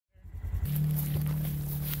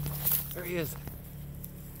There he is.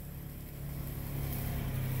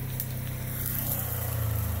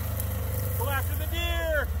 Go after the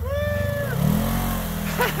deer!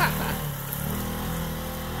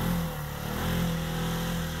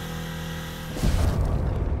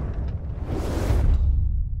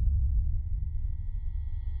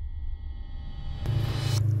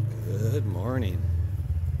 Good morning.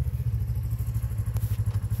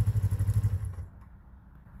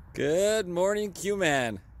 Good morning,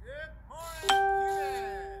 Q-Man. Good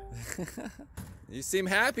morning, Q-Man! You seem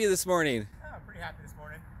happy this morning. Oh, I'm pretty happy this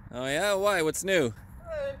morning. Oh yeah? Why? What's new?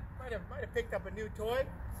 Might have picked up a new toy.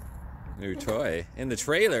 New toy? In the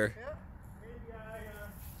trailer?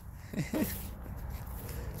 Yeah.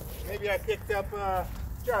 Maybe I picked up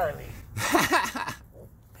Charlie.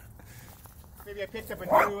 Maybe I picked up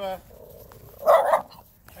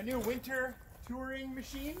a new winter touring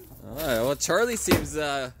machine. Oh, well, Charlie seems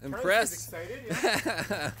impressed. Charlie's excited,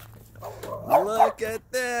 yeah. Look at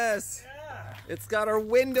this. Yeah. It's got our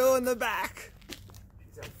window in the back.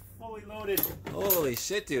 It's a fully loaded Holy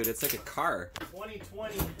shit, dude. It's like a car.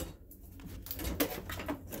 2020.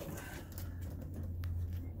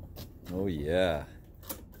 Oh, yeah.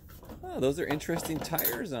 Oh, those are interesting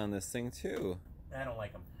tires on this thing, too. I don't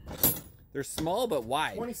like them. They're small but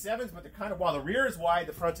wide. 27s, but they're kind of, while the rear is wide,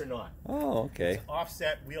 the fronts are not. Oh, okay. It's an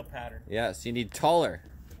offset wheel pattern. Yeah, so you need taller.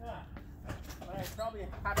 Yeah. But I probably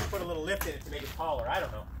have to put a little lift in it to make it taller. I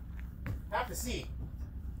don't know. Have to see.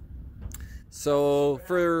 So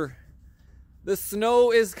for the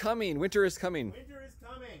snow is coming. Winter is coming. Winter is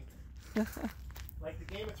coming. Like the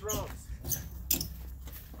Game of Thrones.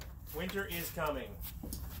 Winter is coming.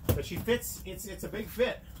 But she fits, it's a big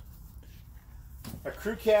fit. A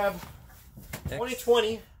crew cab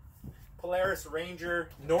 2020 Polaris Ranger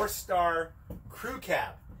NorthStar crew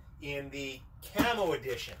cab in the camo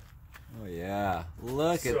edition. Oh yeah,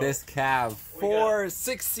 look at So, this cab.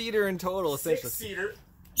 Six-seater in total, essentially. 6-seater,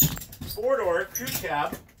 4-door crew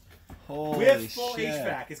cab Holy with full shit.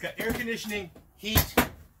 HVAC. It's got air conditioning, heat,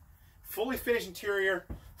 fully finished interior,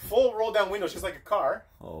 full roll-down windows, just like a car.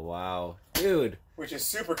 Oh wow, dude. Which is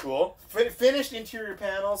super cool. Finished interior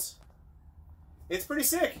panels. It's pretty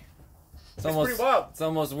sick. It's pretty wild. It's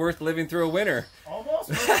almost worth living through a winter. Almost.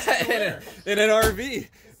 in an RV.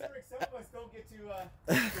 Considering some of us don't get to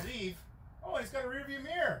leave. Oh, it's got a rear view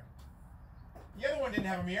mirror. The other one didn't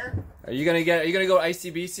have a mirror. Are you gonna go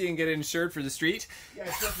ICBC and get it insured for the street? Yeah,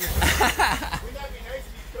 it's just wouldn't that be nice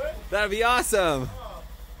if you could? That'd be awesome. Oh.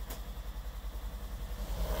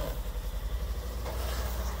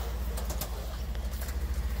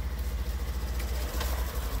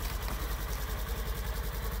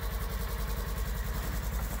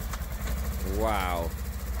 Wow.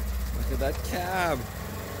 Look at that cab.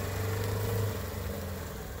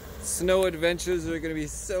 Snow adventures are gonna be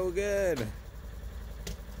so good.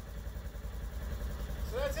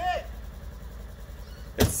 So that's it.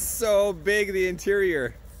 It's so big, the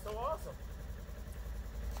interior. So awesome.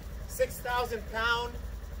 6,000 pound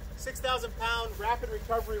rapid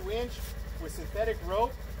recovery winch with synthetic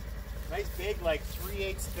rope. Nice big, like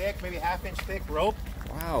 3/8 thick, maybe ½ inch thick rope.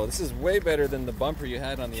 Wow, this is way better than the bumper you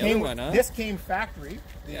had on the other one, huh? This came factory.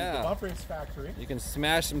 The Yeah. bumper is factory. You can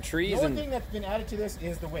smash some trees The and only thing that's been added to this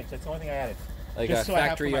is the winch. That's the only thing I added. like Just a so I have for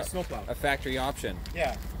factory my snowplow. a factory option.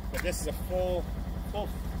 Yeah, but this is a full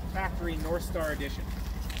factory NorthStar edition.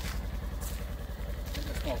 It's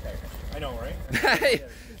a small tire. I know, right?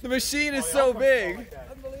 The machine is Oh, yeah, so I'll put it big. like that.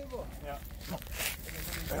 Unbelievable. Yeah.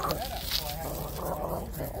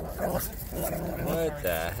 What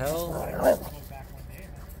the hell?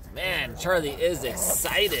 Man, Charlie is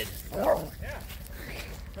excited. Yeah.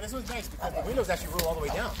 But this was nice because the windows actually roll all the way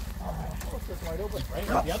down. It's just wide open,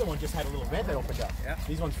 right? The other one just had a little vent that opened up. Yeah.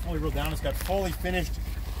 These ones fully rolled down. It's got fully finished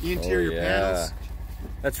interior panels.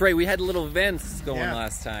 That's right, we had little vents going Yeah.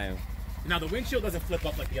 last time. Now the windshield doesn't flip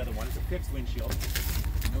up like the other one. It's a fixed windshield.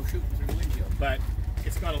 No shoot through the windshield. But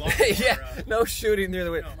it's got a lot more, Yeah, no shooting near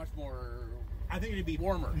the window. much more. I think it'd be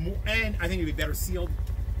warmer, and I think it'd be better sealed.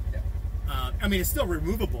 Yeah. I mean, it's still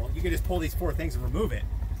removable. You can just pull these 4 things and remove it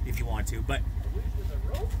if you want to. But the winch with a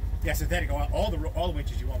rope? Yeah, synthetic. All the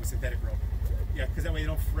winches you want with synthetic rope. Yeah, because that way they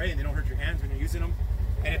don't fray and they don't hurt your hands when you're using them.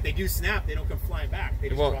 And if they do snap, they don't come flying back. They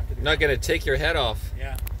just Well, drop to the not ground. gonna take your head off.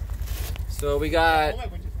 Yeah. So we got All my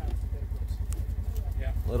winches have synthetic ropes.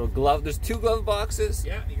 Yeah. little glove. There's 2 glove boxes.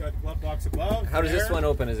 Yeah, you got the glove box above. How does this there. one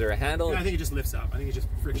open? Is there a handle? No, I think it just lifts up. I think it's just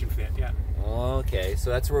friction fit. Yeah. Okay, so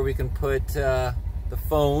that's where we can put the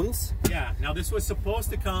phones. Yeah. Now this was supposed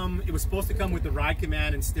to come. It was supposed to come with the ride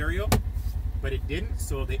command and stereo, but it didn't.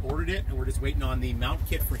 So they ordered it, and we're just waiting on the mount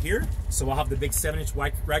kit for here. So I'll have the big 7-inch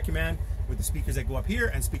ride command with the speakers that go up here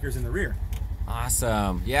and speakers in the rear.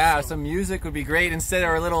 Awesome. Yeah, some music would be great instead of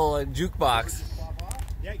our little jukebox.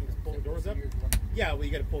 Yeah, you can just pull the doors up. Yeah, well,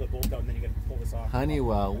 you got to pull the bolt out and then you got to pull this off.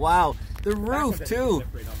 Honeywell. Wow, the roof too.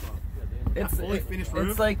 It's fully finished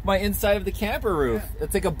roof. It's like my inside of the camper roof. Yeah.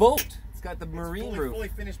 It's like a boat. It's got the marine roof. Fully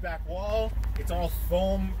finished back wall. It's all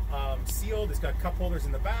foam sealed. It's got cup holders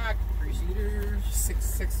in the back. 3-seaters.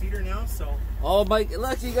 Six-seater now. So. Oh my!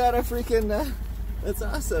 Look, you got a freaking. That's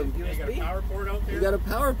awesome. You got a power port out there. You got a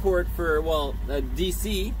power port for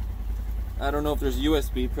DC. I don't know if there's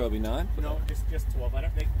USB. Probably not. No, just 12.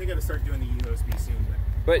 They got to start doing the USB soon.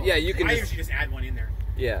 But yeah, you can. I usually just add one in there.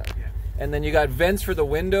 Yeah. Yeah. And then you got vents for the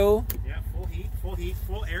window. Yeah, full heat,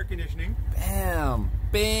 full air conditioning. Bam,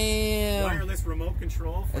 bam. Wireless remote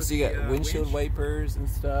control. For so you got windshield wipers and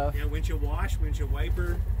stuff. Yeah, windshield wash, windshield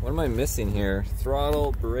wiper. What am I missing here?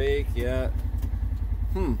 Throttle, brake, yeah.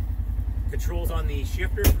 Controls on the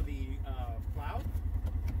shifter for the plow.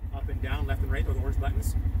 Up and down, left and right, those orange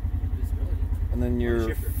buttons. Visibility. And then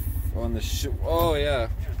you're on the oh yeah.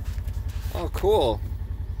 Oh cool.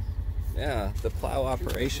 Yeah, the plow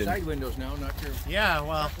operation. Side windows now, not your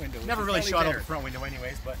well, window. Never really shot over the front window,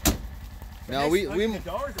 anyways. But no, the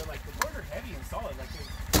doors are heavy and solid.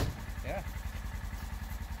 Yeah.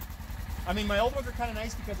 I mean, my old ones are kind of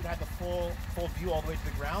nice because it had the full view all the way to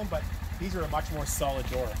the ground, but these are a much more solid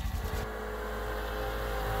door.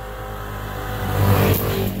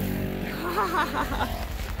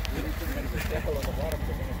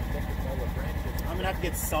 I'm gonna have to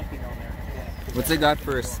get something on there. What's it got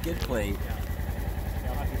for a skid plate? Yeah,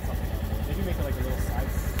 I'll have to get something on there. Maybe make it like a little side.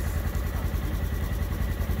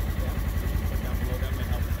 Down below, that might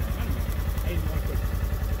help. I don't know. I didn't want to put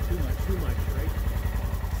too much, right?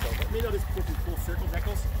 So, but maybe I'll just put some full circle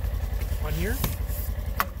decals on here.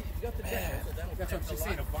 You got the decals, that's what I'm just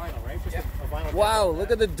saying, a vinyl, right? Just a vinyl. Wow,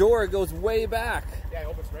 look at the door. It goes way back. Yeah, it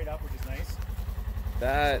opens right up, which is nice.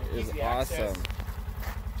 That is awesome.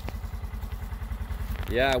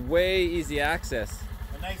 Yeah, way easy access.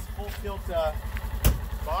 A nice full tilt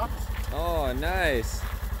box. Oh, nice.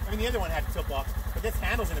 I mean, the other one had a tilt box, but this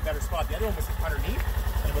handle's in a better spot. The other one was underneath,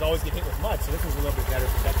 and it would always get hit with mud, so this one's a little bit better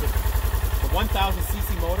protected. The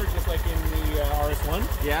 1000cc motor, just like in the RS1.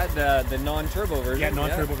 Yeah, the non-turbo version. Yeah,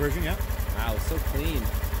 non-turbo version, yeah. Wow, so clean.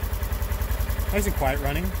 Nice and quiet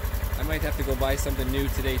running. I might have to go buy something new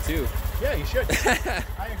today, too. Yeah, you should.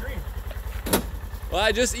 I agree. Well,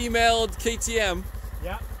 I just emailed KTM.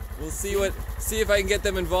 Yeah. We'll see if I can get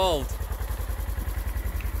them involved.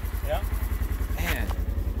 Yeah. Man.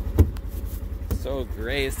 So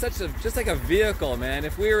great. It's just like a vehicle, man.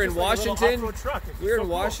 If we were in Washington,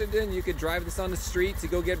 you could drive this on the street to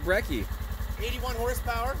go get brekkie. 81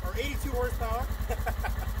 horsepower or 82 horsepower.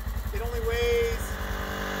 It only weighs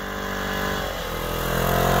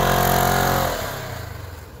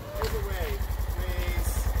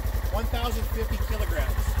 1,050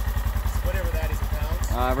 kilograms. Whatever that is in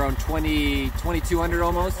pounds. Around 2,200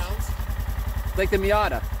 almost. Pounds. It's like the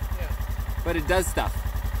Miata. Yeah. But it does stuff.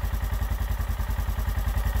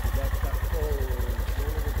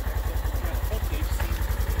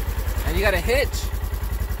 And you got a hitch.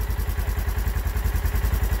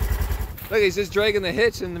 Look, he's just dragging the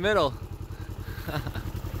hitch in the middle.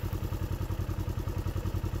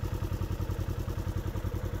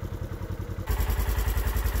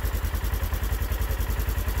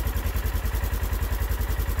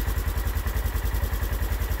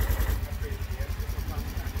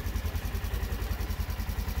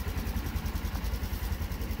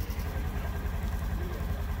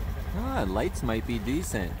 Lights might be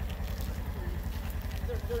decent.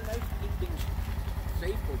 They're nice to keep things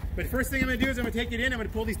safe. But the first thing I'm going to do is I'm going to take it in, I'm going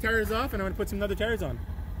to pull these tires off, and I'm going to put some other tires on.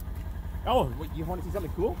 Oh, you want to see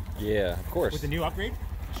something cool? Yeah, of course. With the new upgrade?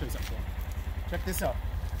 I'll show you something cool. Check this out.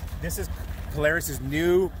 This is Polaris'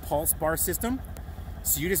 new pulse bar system.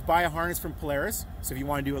 So you just buy a harness from Polaris. So if you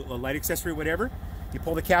want to do a light accessory or whatever, you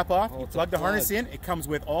pull the cap off, you plug the harness in, it comes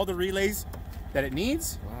with all the relays that it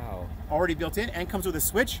needs. Wow. Already built in, and comes with a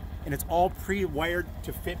switch, and it's all pre-wired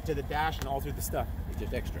to fit to the dash and all through the stuff. It's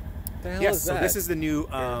just extra. What the hell Yes, is so that? this is the new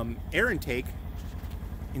air intake.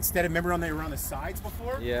 Instead of, remember they were on the sides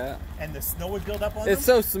before? Yeah. And the snow would build up on It's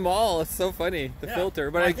them? so small. It's so funny, the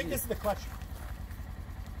filter. But I think this is the clutch.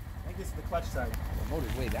 I think this is the clutch side. The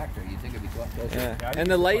motor's way back there. You'd think it'd be closer. Yeah. Yeah,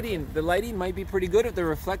 And the lighting might be pretty good if they're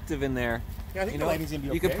reflective in there. Yeah, I think the lighting's gonna be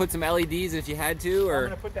okay. You could put some LEDs if you had to, or I'm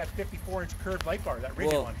gonna put that 54-inch curved light bar, that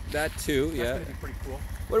rigid one. That too, That's gonna be pretty cool.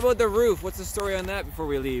 What about the roof? What's the story on that before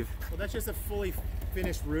we leave? Well, that's just a fully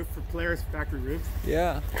finished roof for Polaris factory roofs.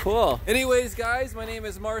 Yeah, cool. Anyways, guys, my name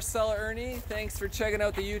is Marcel Irnie. Thanks for checking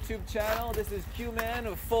out the YouTube channel. This is Q-Man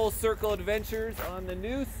of Full Circle Adventures on the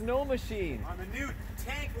new snow machine. On the new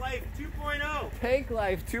Tank Life 2.0. Tank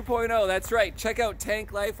Life 2.0, that's right. Check out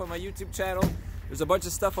Tank Life on my YouTube channel. There's a bunch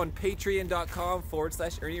of stuff on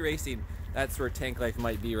patreon.com/Irnie Racing. That's where Tank Life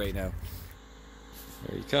might be right now.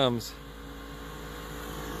 There he comes.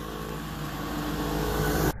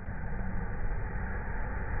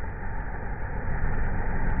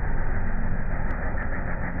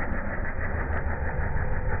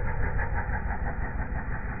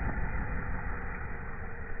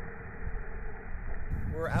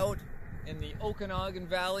 We're out in the Okanagan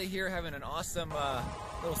Valley here having an awesome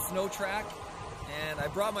little snow track, and I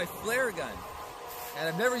brought my flare gun. And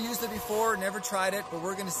I've never used it before, never tried it, but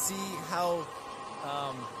we're gonna see how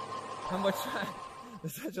much,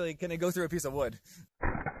 essentially, can it go through a piece of wood?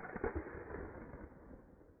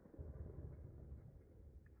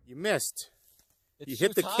 You missed. It You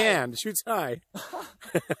hit the shoots can. It shoots high.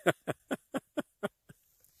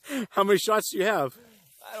 How many shots do you have?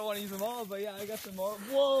 I don't want to use them all, but yeah, I got some more.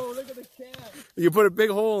 Whoa, look at the can. You put a big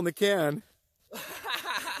hole in the can.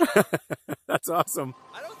 That's awesome.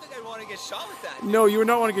 I don't think I'd want to get shot with that. No, you would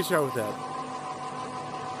not want to get shot with that.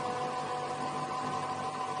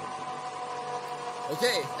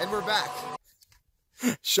 Okay, and we're back.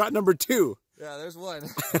 Shot number 2. Yeah, there's one.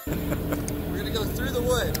 We're gonna go through the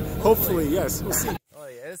wood. Hopefully, yes. We'll see. Oh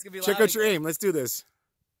yeah, it's gonna be Check loud out your aim. Let's do this.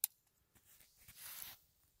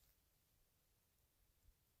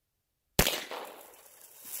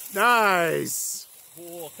 Nice.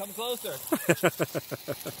 Cool, come closer.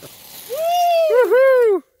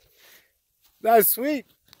 Woohoo! That's sweet.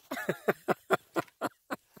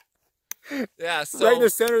 Yeah, so Right in the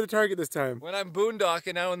center of the target this time. when I'm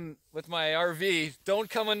boondocking out with my RV, don't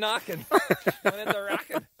come a knocking when it's a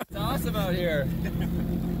rocking. It's awesome out here.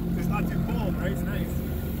 It's not too cold, right? It's nice.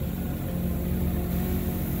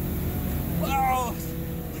 Wow!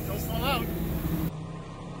 Don't fall out.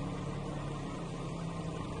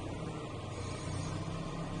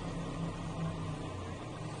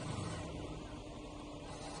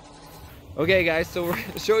 Okay, guys, so we're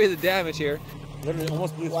gonna show you the damage here. Literally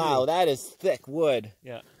almost blew Wow, that is thick wood.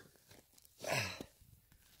 Yeah.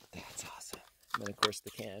 That's awesome. And then, of course, the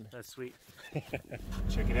can. That's sweet.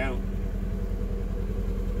 Check it out.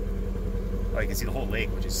 Oh, you can see the whole lake,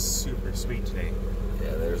 which is super sweet today.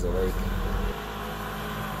 Yeah, there's the lake.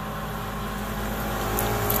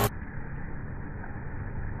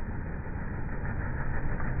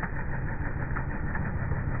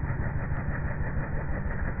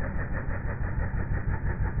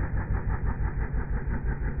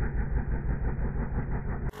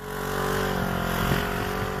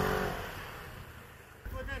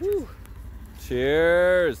 Woo.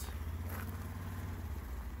 Cheers.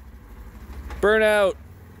 Burnout.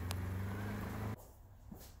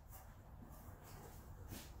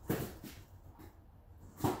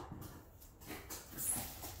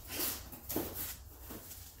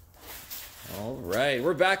 All right,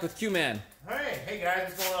 we're back with Q-Man. Hey guys,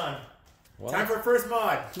 what's going on? Well, Time for a first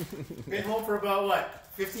mod. Been home for about what,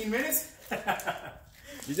 15 minutes?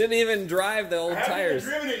 you didn't even drive the old I haven't tires.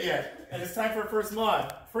 even driven it yet, and it's time for a first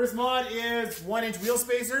mod. First mod is 1-inch wheel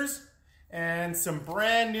spacers and some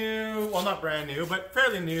brand new, well not brand new, but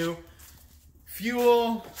fairly new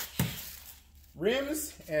fuel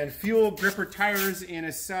rims and fuel gripper tires in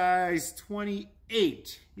a size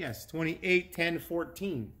 28. Yes, 28, 10,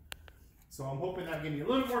 14. So I'm hoping that'll give me a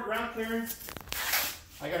little more ground clearance.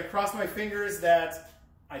 I gotta cross my fingers that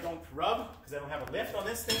I don't rub because I don't have a lift on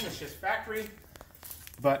this thing. It's just factory.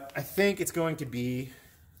 But I think it's going to be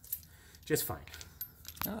just fine.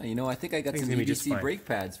 Oh, you know, I think I got It's some gonna be just EDC fine. brake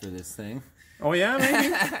pads for this thing. Oh yeah, maybe?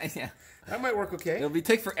 Yeah. That might work okay. It'll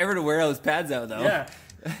take forever to wear those pads out, though. Yeah.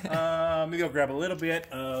 Maybe I'll grab a little bit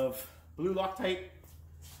of blue Loctite.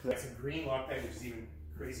 Because that's some green Loctite, which is even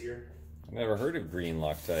crazier. I've never heard of green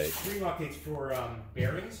Loctite. Green Loctite's for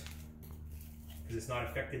bearings. Because it's not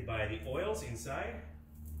affected by the oils inside.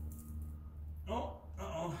 Oh,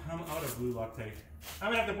 uh-oh, I'm out of blue Loctite.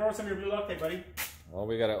 I'm gonna have to borrow some of your blue Loctite, buddy. Well,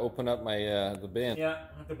 we gotta open up my the bin. Yeah,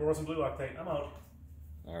 I have to borrow some blue Loctite. I'm out.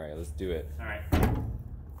 All right, let's do it. All right.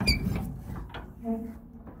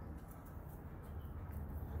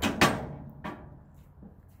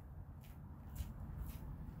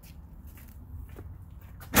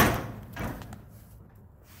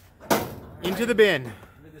 Into the bin.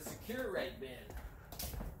 Into the secure right bin.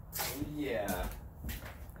 Oh, yeah.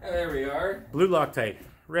 Oh, there we are. Blue Loctite.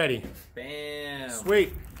 Ready. Bam.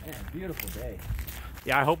 Sweet. Man, beautiful day.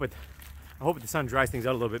 Yeah, I hope the sun dries things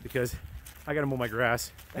out a little bit because I gotta mow my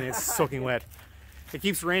grass, and it's soaking wet. It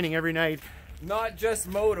keeps raining every night. Not just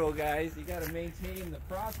moto, guys. You gotta maintain the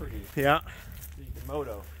property. Yeah. So you can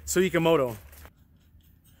moto. So you can moto.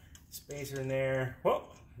 Spacer in there. Whoa!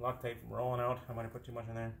 Loctite rolling out. I might have put too much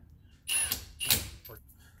in there.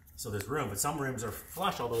 So there's room, but some rims are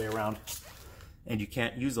flush all the way around, and you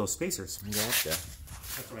can't use those spacers. Gotcha.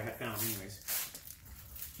 That's what I had found, anyways.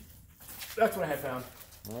 That's what I had found.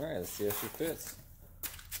 All right, let's see if she fits.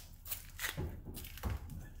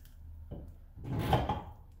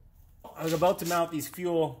 I was about to mount these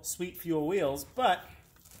sweet fuel wheels, but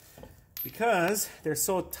because they're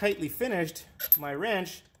so tightly finished, my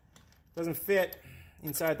wrench doesn't fit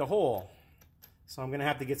inside the hole. So I'm gonna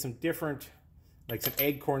have to get some different, like some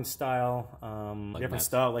acorn style, different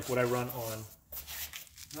style, like what I run on.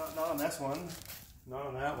 Not on this one, not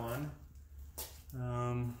on that one.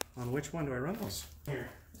 On which one do I run those? Here.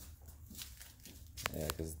 Yeah,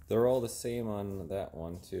 because they're all the same on that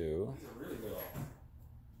one too. These are really good.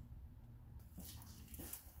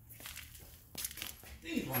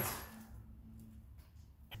 These ones.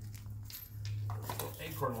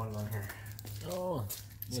 Acorn one on here. Oh,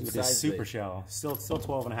 It is super shallow. Still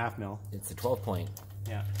 12.5 mil. It's a 12 point.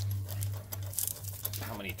 Yeah.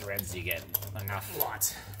 How many threads do you get? Enough.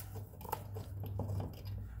 Lots.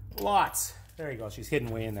 Lots. There you go. She's hidden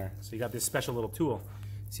way in there. So you got this special little tool.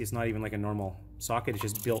 See, it's not even like a normal socket. It's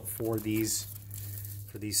just built for these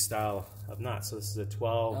style of nuts. So this is a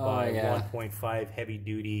 12 by 1.5 heavy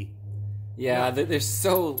duty. Yeah, they're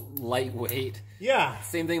so lightweight. Yeah.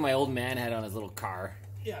 Same thing my old man had on his little car.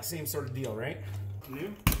 Yeah, same sort of deal, right?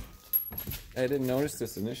 New? I didn't notice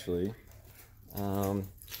this initially.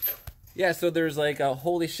 Yeah, so there's like a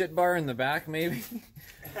holy shit bar in the back, maybe,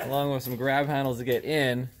 along with some grab handles to get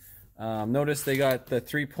in. Notice they got the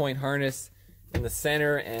 3-point harness in the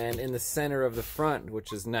center and in the center of the front,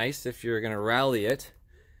 which is nice if you're gonna rally it.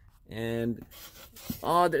 And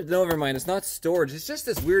oh, never mind, it's not storage. It's just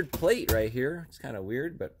this weird plate right here. It's kind of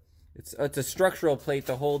weird, but it's a structural plate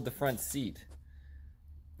to hold the front seat.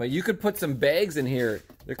 But you could put some bags in here.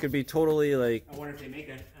 There could be totally like. I wonder if they make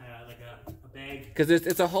a bag. Because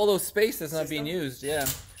it's a hollow space that's not being used. Yeah.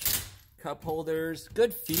 Cup holders.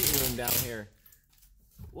 Good feet room down here.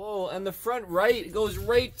 Whoa, and the front right goes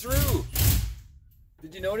right through.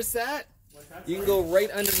 Did you notice that? You can go right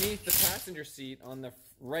underneath the passenger seat on the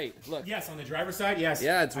right. Look. Yes, on the driver's side, yes.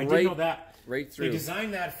 Yeah, it's I right. did know that. Right through. They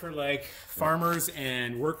designed that for like farmers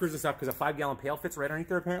and workers and stuff because a 5-gallon pail fits right underneath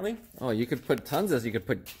there apparently. Oh, you could put tons of. You could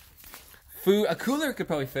put food. A cooler could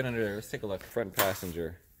probably fit under there. Let's take a look. Front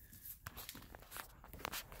passenger.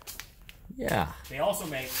 Yeah. They also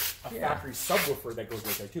make a factory subwoofer that goes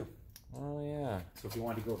right there too. Oh yeah. So if you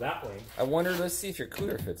want to go that way. I wonder. Let's see if your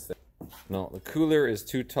cooler fits there. No, the cooler is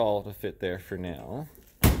too tall to fit there for now.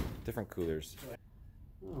 Different coolers.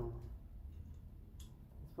 Oh. It's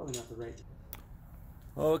probably not the right.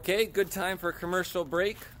 Okay, good time for a commercial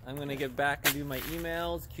break. I'm going to get back and do my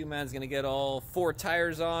emails. Q-Man's going to get all 4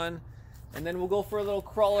 tires on. And then we'll go for a little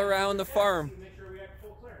crawl around the farm. Make sure we have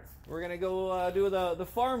full clearance. We're going to go do the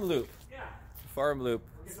farm loop. Yeah. Farm loop.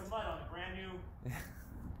 We'll get some mud on the brand new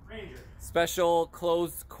Ranger. Special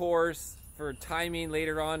closed course for timing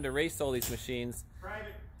later on to race all these machines.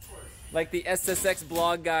 Private course. Like the SSX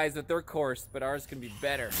blog guys with their course, but ours can be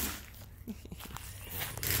better.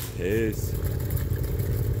 Peace.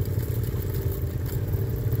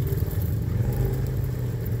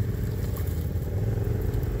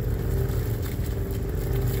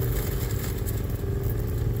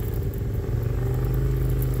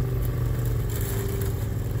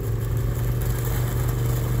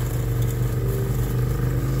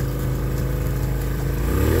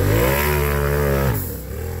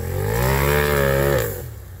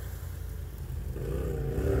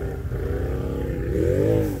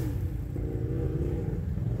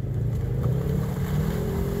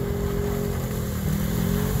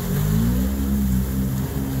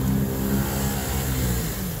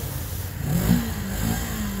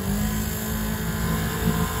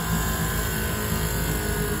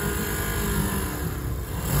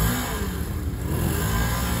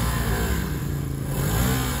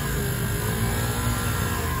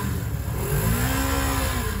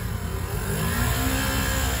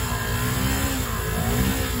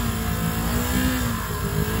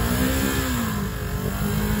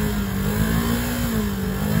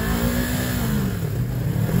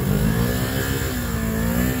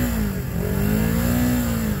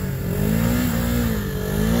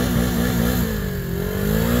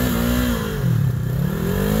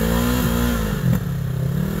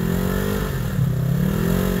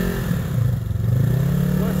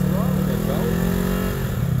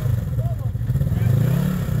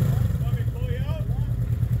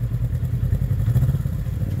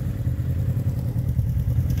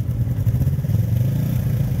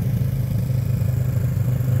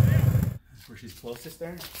 closest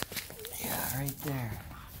there? Yeah, right there.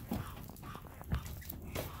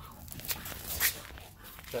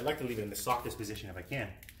 So I'd like to leave it in the softest position if I can.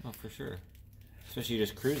 Oh, for sure. Especially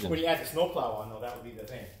just cruising. When you add the snowplow on, though, that would be the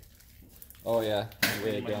thing. Oh yeah,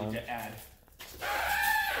 way You might down. need to add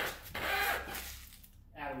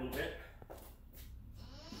a little bit.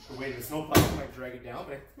 The weight of the snowplow might drag it down,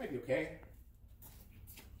 but it might be okay.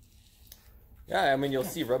 Yeah, I mean you'll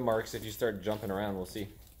see rub marks if you start jumping around. We'll see.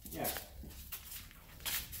 Yeah.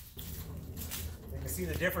 You can see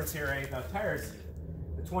the difference here, right? The tires,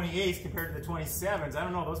 the 28s compared to the 27s. I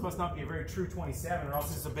don't know, those must not be a very true 27, or else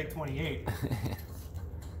this is a big 28.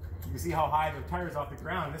 You can see how high the tire's off the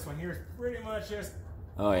ground. This one here is pretty much just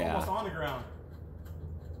almost on the ground.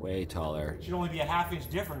 Way taller. It should only be a half-inch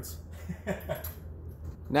difference.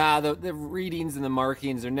 Nah, the readings and the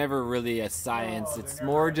markings are never really a science. No, it's they're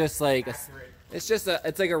more never just like accurate.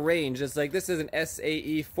 it's like a range. It's like this is an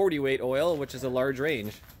SAE 40 weight oil, which is a large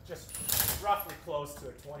range. Just roughly close to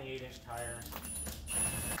a 28-inch tire.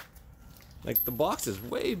 Like the box is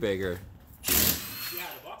way bigger. Yeah,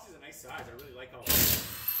 the box is a nice size. I really like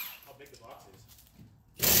how big the box is.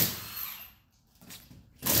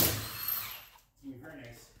 It's gonna be very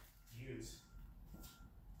nice to use.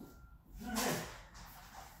 All right.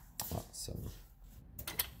 Awesome.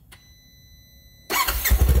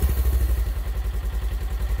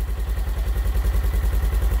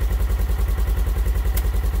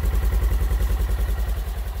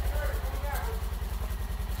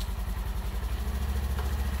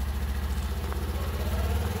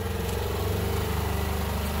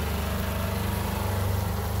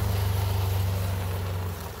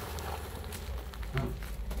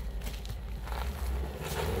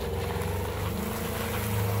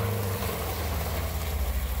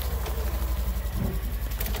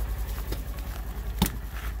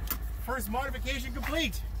 First modification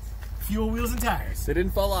complete. Fuel, wheels, and tires. They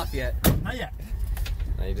didn't fall off yet. Not yet.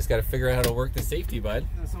 Now you just got to figure out how to work the safety, bud.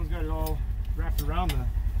 Someone's got it all wrapped around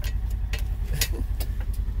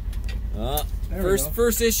the...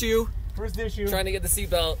 First issue. First issue. Trying to get the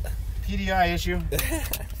seatbelt. PDI issue.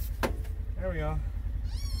 There we go.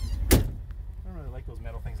 I don't really like those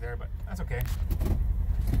metal things there, but that's okay.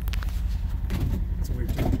 It's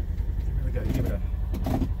weird too. You really gotta give it a...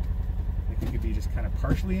 Like you could be just kind of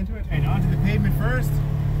partially into it. And onto the pavement first.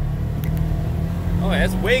 Oh,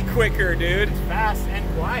 that's way quicker, dude. It's fast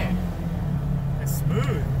and quiet. It's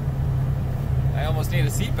smooth. I almost need a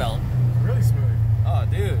seatbelt. It's really smooth. Oh,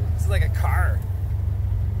 dude, this is like a car.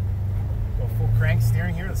 Go full crank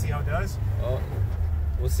steering here. Let's see how it does. Oh,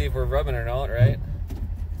 we'll see if we're rubbing or not, right?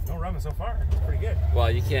 No rubbing so far. It's pretty good. Well,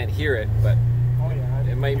 you can't hear it, but Oh yeah.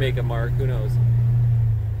 it might make a mark. Who knows?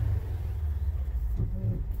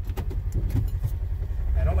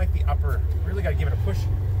 I don't like the upper. You really got to give it a push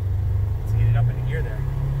to get it up into gear there.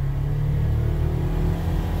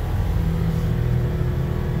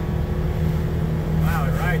 Wow,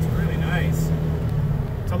 it rides really nice.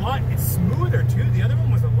 It's smoother too. The other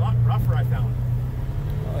one was a lot rougher, I found.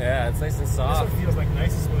 Oh yeah, it's nice and This soft. one feels like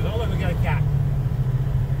nice and smooth. Oh look, we got a cat.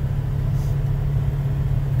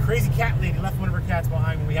 Crazy cat lady left one of her cats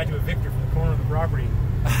behind when we had to evict her from the corner of the property.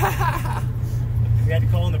 We had to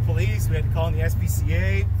call in the police, we had to call in the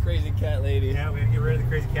SPCA. Crazy cat lady. Yeah, we had to get rid of the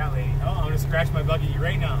crazy cat lady. Oh, I'm gonna scratch my buggy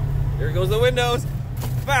right now. There goes the windows.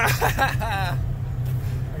 I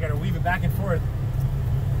gotta weave it back and forth.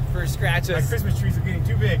 For My scratches. Christmas trees are getting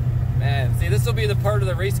too big. Man, see, this will be the part of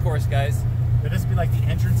the race course, guys. Would this be like the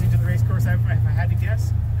entrance into the race course if I had to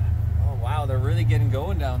guess? Oh wow, they're really getting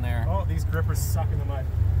going down there. Oh, these grippers suck in the mud.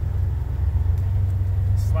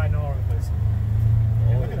 Sliding all over the place.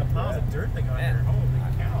 Hey, look at the piles of dirt they got Man. here. Holy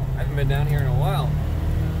cow. I haven't been down here in a while.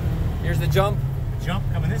 Here's the jump. The jump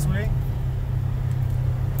coming this way.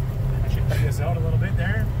 I should check this out a little bit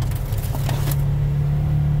there.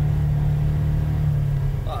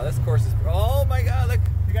 Oh, this course is... Oh my god, look.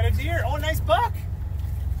 We got a deer. Oh, nice buck.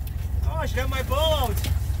 Oh, I should have my bow out.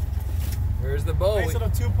 Where's the bow? Nice little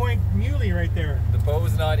 2-point muley right there. The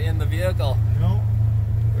bow's not in the vehicle. No,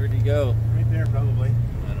 Where'd he go? right there probably.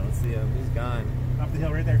 I don't see him. He's gone. Up the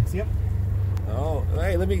hill right there. See him? Oh,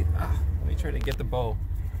 hey, let me try to get the bow.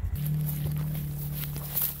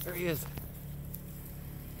 There he is.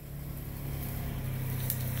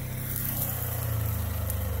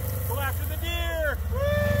 Go after the deer. Woo!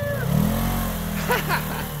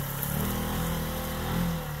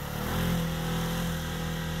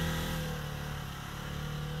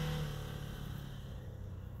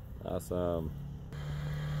 Awesome.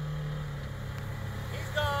 He's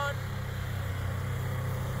gone.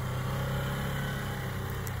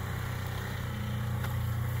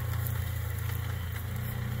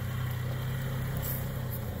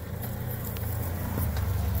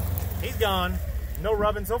 gone. No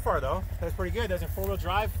rubbing so far though. That's pretty good. That's a 4-wheel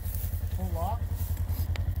drive, full lock.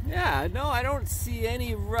 Yeah, no, I don't see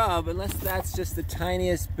any rub unless that's just the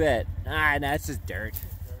tiniest bit. Ah, that's just dirt.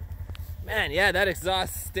 Man, yeah, that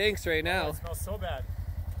exhaust stinks right now. It smells so bad.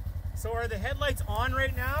 So are the headlights on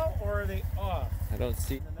right now or are they off? I don't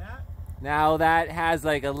see. And then that? Now that has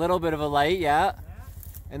like a little bit of a light, yeah. And that?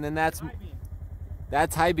 And then that's High beam.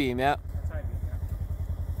 That's high beam, yeah. That's high beam, yeah.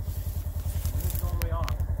 And this is all the way off.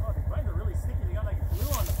 Oh, the buttons are really sticky. They got like glue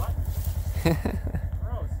on the buttons.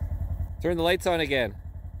 Gross. Turn the lights on again.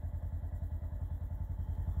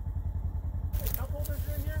 Cup holders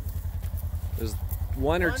are in here? There's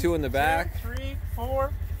one or two in the back. 2, 3,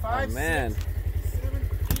 4, 5, Oh, man. 6, 7,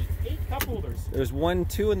 8 cup holders. There's 1,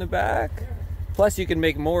 2 in the back. Plus you can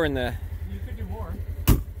make more in the... You could do more.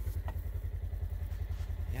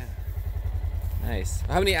 Yeah. Nice.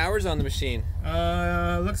 How many hours on the machine?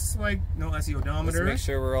 Looks like, no, that's the odometer. Let's make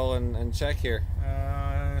sure we're all in check here.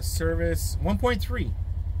 Service 1.3.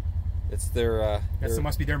 It's their... That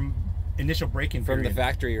must be their initial braking from period. the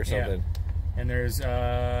factory or something. Yeah. And there's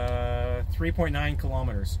 3.9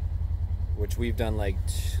 kilometers. Which we've done like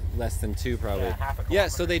less than 2 probably. Yeah, half a Yeah,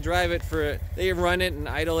 so kilometer. they drive it for... They run it and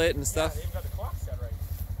idle it and stuff. Yeah, they even got the clock set right.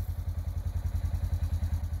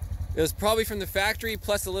 It was probably from the factory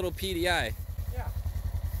plus a little PDI. Yeah.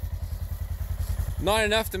 Not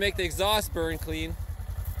enough to make the exhaust burn clean.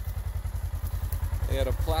 They got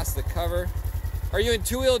a plastic cover. Are you in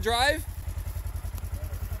 2-wheel drive?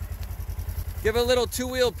 Give it a little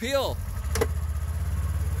 2-wheel peel.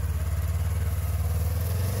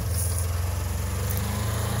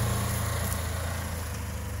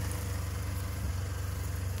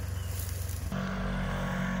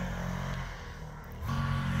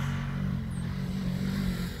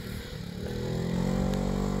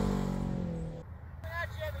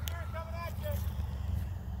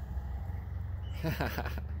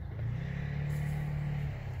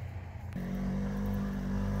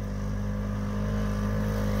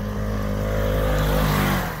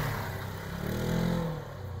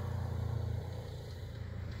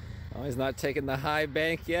 Oh, he's not taking the high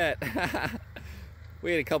bank yet.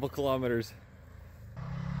 Wait a couple kilometers.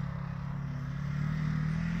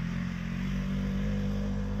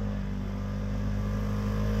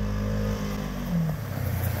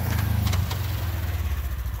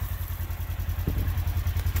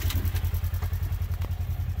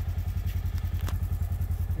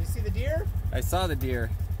 You see the deer? I saw the deer.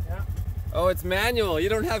 Yeah. Oh, it's manual. You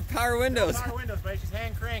don't have power windows. Power windows, but it's just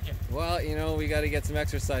hand cranking. Well, you know, we got to get some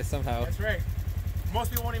exercise somehow. That's right.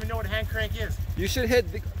 Most people won't even know what a hand crank is. You should hit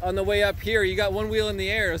on the way up here. You got one wheel in the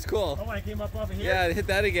air. It's cool. Oh, when I came up off of here? Yeah, hit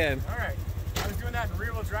that again. All right. I was doing that in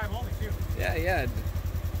rear wheel drive only, too. Yeah, yeah.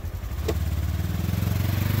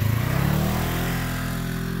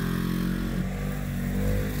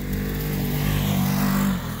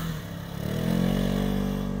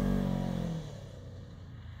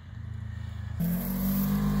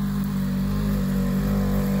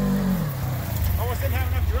 Almost didn't have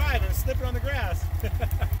enough drive. I was slipping on the grass.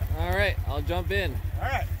 All right, I'll jump in. All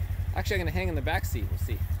right. Actually, I'm gonna hang in the back seat. We'll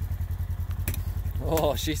see.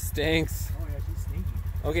 Oh, she stinks. Oh, yeah, she's stinky.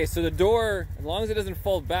 Okay, so the door, as long as it doesn't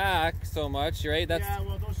fold back so much, right? That's. Yeah,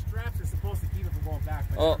 well, those straps are supposed to keep it from going back.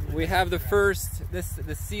 But Oh, they're really we nice have the straps. first.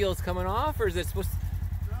 The seal's coming off, or is it supposed?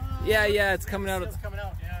 Yeah, yeah, it's coming out. It's coming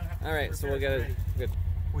out. Yeah. All right, so we'll get it. Good.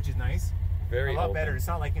 Which is nice. Very a lot open. better. It's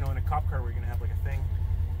not like, you know, in a cop car where you're gonna have like a thing.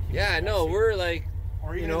 Yeah, no, we're like.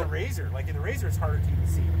 Or even you know, in the Razor. Like in the Razor, it's harder to even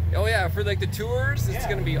see. Oh yeah, for like the tours, it's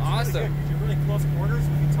gonna be awesome. Really good. You're really close quarters.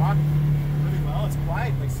 We can talk really well. It's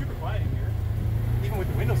quiet, like super quiet in here, even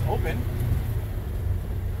with the windows open.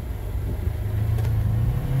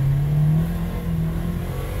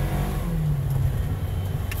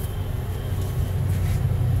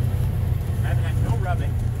 I haven't had no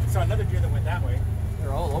rubbing. Saw another deer that went that way.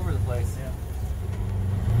 They're all over the place. Yeah.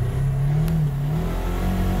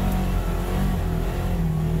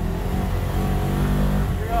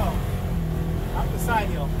 Here we go. Up the side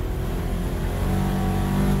hill.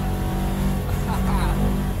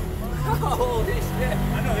 Holy shit!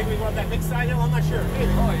 I don't think we go up that big side hill. I'm not sure.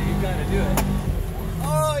 Maybe. Oh, you gotta do it.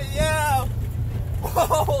 Oh yeah!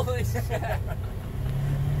 Holy shit!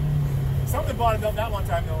 Something bottomed out that one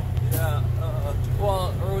time though. Yeah.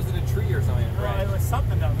 Well, or was it a tree or something? Right. It was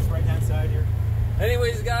something down this right hand side here.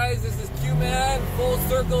 Anyways, guys, this is Q-Man Full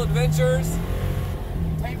Circle Adventures.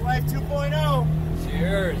 Tank Life 2.0.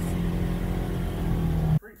 Cheers.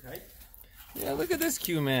 Pretty tight. Yeah, look at this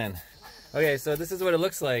Q-Man. Okay, so this is what it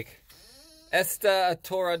looks like. Esta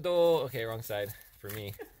atorado. Okay, wrong side for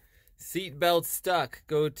me. Seatbelt stuck.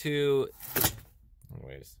 Go to.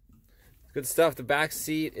 Anyways, Good stuff. The back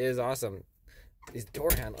seat is awesome. These door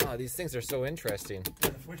handles, oh, these things are so interesting.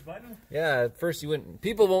 Which button? Yeah, at first you wouldn't,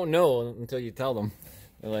 people won't know until you tell them.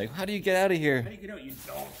 They're like, how do you get out of here? How do you get out? You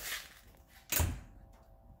don't.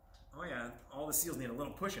 Oh yeah, all the seals need a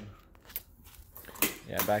little pushing.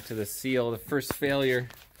 Yeah, back to the seal, the first failure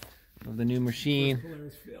of the new machine.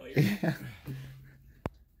 Polaris failure.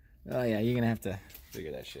 Oh yeah, you're gonna have to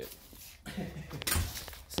figure that shit.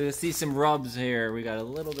 So to see some rubs here, we got a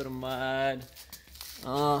little bit of mud. I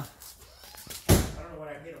don't know what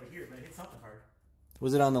I hit over here, but I hit something hard.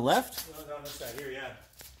 Was it on the left? It was on this side here, yeah.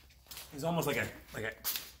 It was almost like a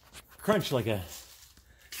crunch, like a.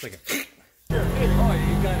 Oh,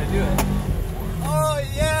 you gotta do it. Oh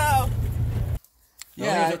yeah.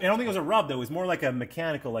 Yeah. I don't think it was a rub though. It was more like a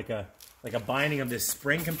mechanical, like a binding of this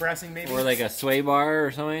spring compressing maybe. Or like a sway bar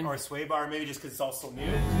or something. Or a sway bar maybe just because it's all so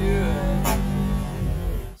new.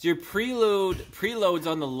 So your preload's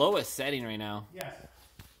on the lowest setting right now. Yes.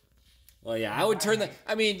 Well, yeah, I would turn that.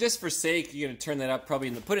 I mean, just for sake, you're gonna turn that up.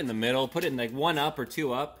 Probably put it in the middle. Put it in like 1 up or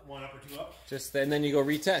 2 up. 1 up or 2 up. Just and then you go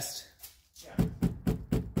retest. Yeah.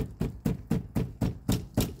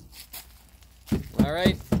 All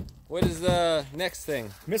right. What is the next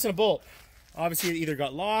thing? Missing a bolt. Obviously, it either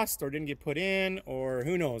got lost or didn't get put in, or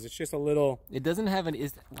who knows? It's just a little. It doesn't have an.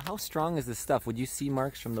 How strong is this stuff? Would you see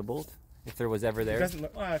marks from the bolt if there was ever there? It doesn't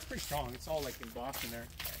look. Well, it's pretty strong. It's all like embossed in there.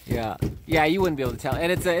 Yeah. Yeah, you wouldn't be able to tell.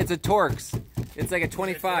 And it's a Torx. It's like a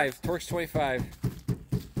 25. Torx 25.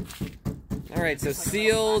 All right. So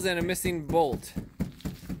seals and a missing bolt.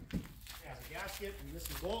 Yeah, the gasket and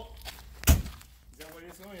missing bolt. Is that what it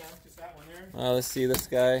is? Oh yeah, just that one there. Oh, let's see this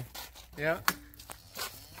guy. Yeah.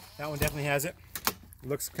 That one definitely has it. It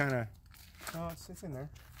looks kind of. Oh, it's in there.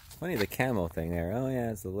 Funny the camo thing there. Oh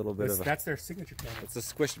yeah, it's a little bit of a. That's their signature camo. It's a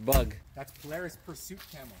squished bug. That's Polaris Pursuit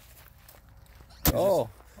camo. Oh.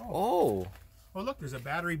 Oh, look, there's a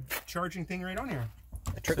battery charging thing right on here.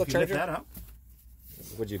 A trickle So if you lift charger? that up.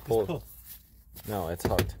 Would you pull? Pull. No, it's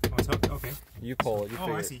hooked. Oh, it's hooked. Okay. You pull it. You Oh,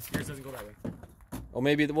 figure I it. see. Yours doesn't go that way. Oh,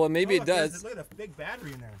 maybe. Well, maybe it does. Look at the big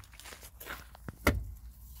battery in there.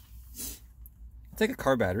 It's like a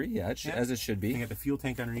car battery, yeah, as it should You be. got the fuel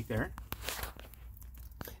tank underneath there.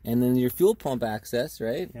 And then your fuel pump access,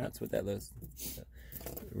 right? Yeah. That's what that looks.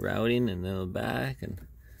 Routing and then the back, and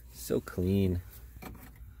so clean. Make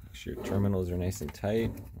sure your terminals are nice and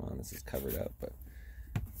tight. Well, this is covered up, but.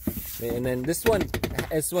 And then this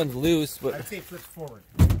one's loose, but I'd say it flips forward.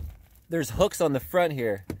 there's hooks on the front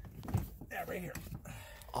here. Yeah, right here.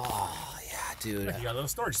 Oh yeah, dude. Look, you got a little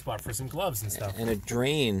storage spot for some gloves and stuff. And a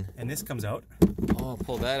drain. And this comes out. Oh,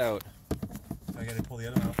 pull that out. I gotta pull the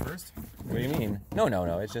other one out first. What do you mean? No.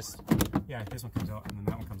 It's just, Yeah, this one comes out, and then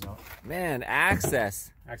that one comes out. man,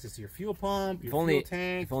 access. Access to your fuel pump, your If only, fuel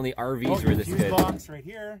tank. if only RVs Oh, were your this fuse good. box right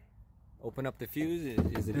here. Open up the fuse.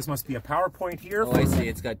 Is it? This must be a power point here. Oh, I see.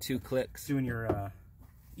 It's got 2 clicks. Doing your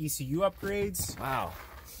ECU upgrades. Wow.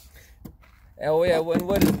 Oh yeah. And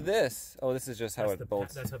what is this? Oh, this is just how it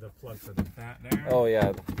bolts. That's how the plug for the fat there. Oh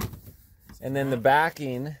yeah. And then the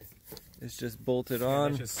backing is just bolted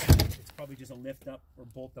on. It's probably just a lift up or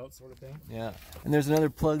bolt out sort of thing. Yeah. And there's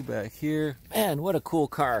another plug back here. Man, what a cool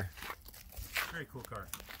car. Very cool car.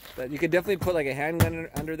 But you could definitely put like a handgun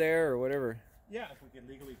under there or whatever. Yeah, if we could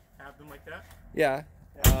legally have them like that. Yeah.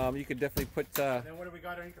 You could definitely put. And then what do we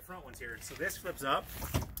got underneath the front ones here? So this flips up.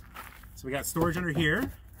 So we got storage under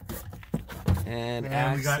here. And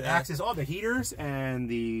we got access, all the heaters and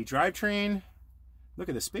the drivetrain. Look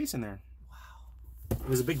at the space in there. Wow.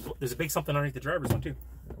 There's a big something underneath the driver's one too.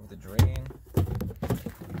 With the drain.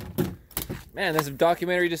 Man, this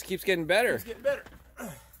documentary just keeps getting better. It's getting better.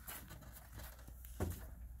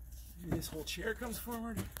 This whole chair comes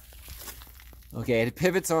forward. Okay, it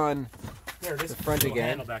pivots on There it is. the front Little again.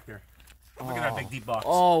 handle back there. Look at that big deep box.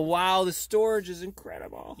 Oh wow, the storage is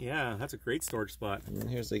incredible. Yeah, that's a great storage spot. And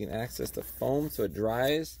here's so you can access the foam so it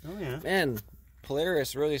dries. Oh yeah. Man,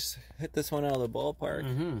 Polaris really hit this one out of the ballpark.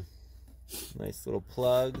 Mm-hmm. Nice little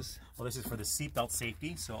plugs. Well, this is for the seatbelt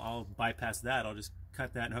safety, so I'll bypass that. I'll just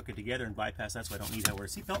cut that and hook it together and bypass that, so I don't need to wear a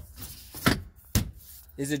seatbelt.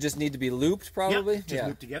 Is it just need to be looped probably? Yep, just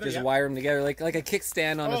loop together, Just yep. wire them together like a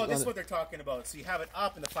kickstand on. Oh, this is what they're talking about. So you have it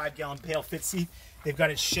up in the 5-gallon pail fit seat. They've got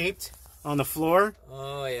it shaped on the floor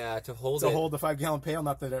Oh yeah, to hold to it. hold the 5-gallon pail.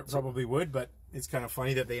 Not that it probably would, but it's kind of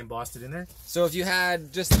funny that they embossed it in there. So if you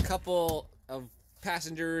had just a couple of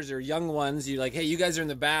passengers or young ones, you're like, hey, you guys are in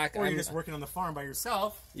the back. Or you're just working on the farm by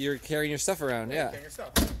yourself. You're carrying your stuff around, yeah. Carrying your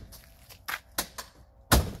stuff.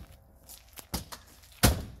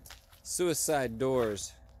 Suicide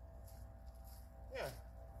doors. Yeah.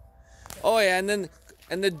 Oh yeah, and then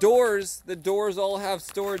And the doors all have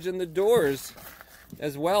storage in the doors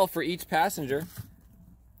as well for each passenger.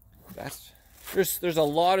 There's a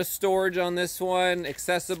lot of storage on this one,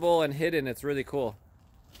 accessible and hidden. It's really cool.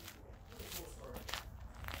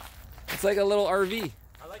 It's like a little RV.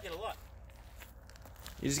 I like it a lot.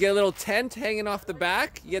 You just get a little tent hanging off the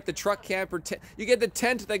back. You get the truck camper tent. You get the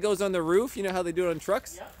tent that goes on the roof. You know how they do it on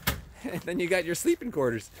trucks? Yeah. And then you got your sleeping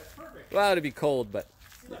quarters. That's perfect. Well, it'd be cold, but...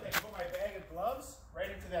 See, look, I can put my bag of gloves right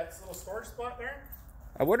into that little storage spot there.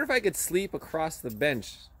 I wonder if I could sleep across the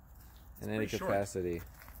bench in any pretty short. capacity.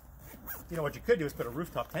 You know what you could do is put a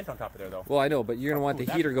rooftop tent on top of there, though. Well, I know, but you're going to want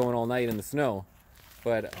the heater going all night in the snow.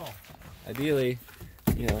 But ideally,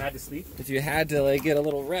 you know, Had to sleep. if you had to like get a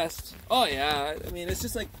little rest. Oh yeah, I mean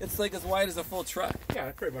it's like as wide as a full truck. Yeah,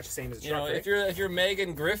 it's pretty much the same as a You truck, know, right? if you're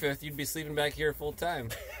Megan Griffith, you'd be sleeping back here full time.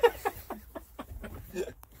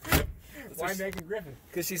 Why Megan Griffin?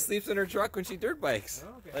 Because she sleeps in her truck when she dirt bikes.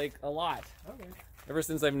 Oh, okay. Like a lot. Okay. Ever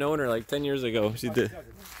since I've known her, like 10 years ago, she did.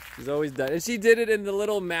 She's always done, and she did it in the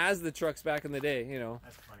little Mazda trucks back in the day. You know,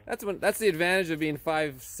 That's funny. that's the advantage of being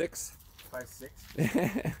 5'6".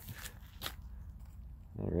 5'6".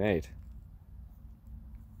 All right.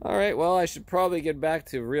 All right. Well, I should probably get back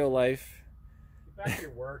to real life. Get back to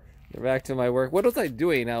your work. Get back to my work. What was I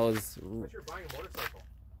doing? I was. But you're buying a motorcycle.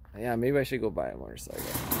 Yeah, maybe I should go buy a motorcycle.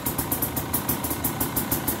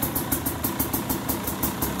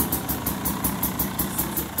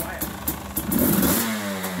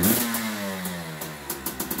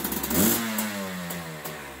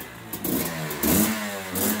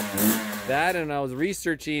 That, and I was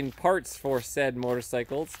researching parts for said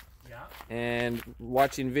motorcycles. Yeah. And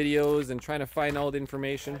watching videos and trying to find all the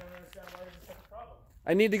information. I don't understand why there's such a problem.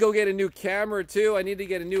 I need to go get a new camera too. I need to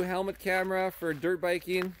get a new helmet camera for dirt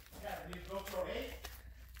biking. Yeah, you need GoPro 8.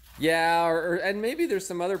 Yeah, and maybe there's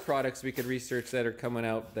some other products we could research that are coming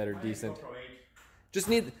out that are decent. GoPro 8. Just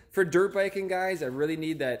need, for dirt biking guys, I really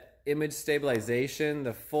need that image stabilization,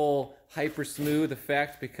 the full hyper smooth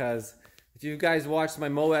effect, because if you guys watched my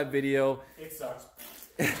Moab video, It sucks.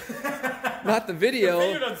 not the video. The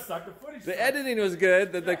video doesn't suck. The footage The sucks. editing was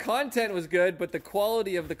good, the content was good, but the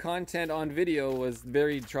quality of the content on video was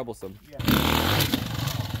very troublesome. Yeah.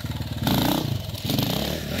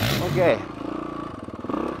 Okay.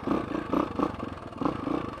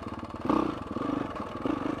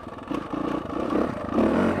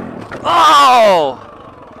 Oh!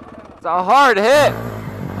 It's a hard hit!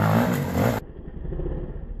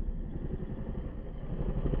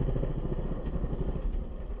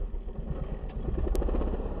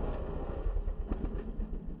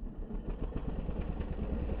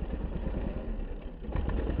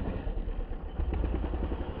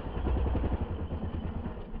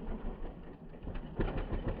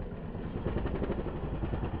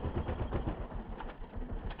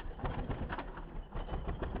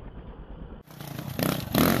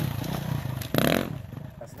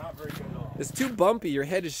 That's not very good at all. It's too bumpy, your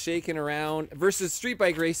head is shaking around. Versus street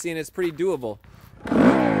bike racing, it's pretty doable.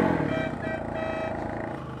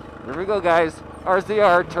 Here we go, guys.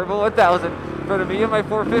 RCR Turbo 1000 in front of me and my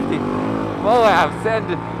 450. Moab Sand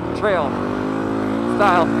Trail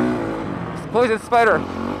style. Poison Spider. As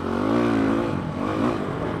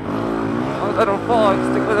long as I don't fall, I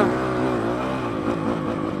can stick with him.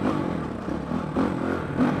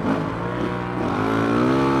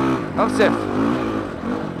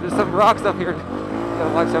 Upshift. There's some rocks up here.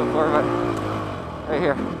 Gotta watch out for, but right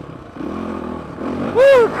here.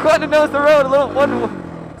 Woo! Glad to nose the road a little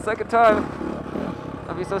one second time.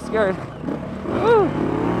 I'd be so scared. Woo!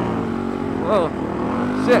 Whoa!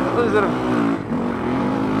 Shit! I'm losing him.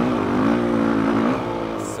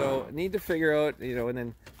 So need to figure out, you know, and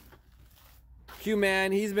then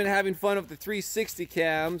Q-Man, he's been having fun with the 360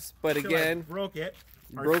 cams, but again, I broke it.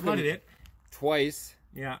 Or broke flooded them it. twice.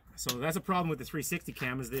 Yeah, so that's a problem with the 360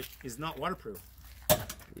 cam, is that it is not waterproof.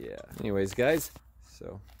 Yeah. Anyways, guys,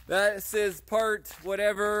 so this is part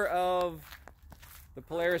whatever of the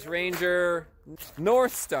Polaris Ranger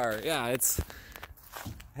NorthStar. Yeah, it's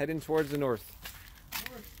heading towards the north.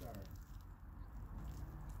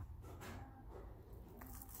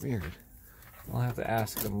 Weird. I'll have to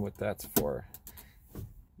ask them what that's for.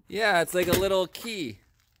 Yeah, it's like a little key.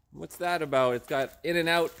 What's that about? It's got in and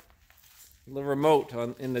out. The remote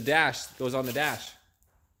in the dash goes on the dash.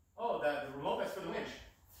 Oh, the remote, that's for the winch.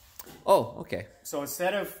 Oh, okay. So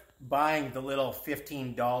instead of buying the little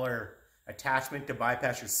 $15 attachment to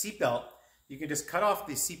bypass your seatbelt, you can just cut off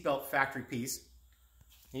the seatbelt factory piece.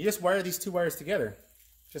 And you just wire these two wires together,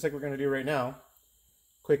 just like we're going to do right now,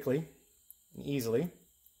 quickly and easily.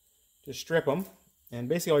 Just strip them, and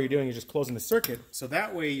basically all you're doing is just closing the circuit. So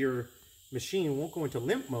that way your machine won't go into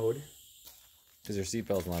limp mode Because your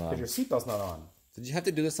seatbelt's not on. because your seatbelt's not on. Did you have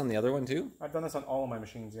to do this on the other one too? I've done this on all of my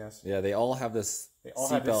machines, yes. Yeah, they all have this They all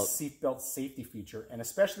have this seatbelt safety feature, and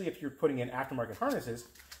especially if you're putting in aftermarket harnesses,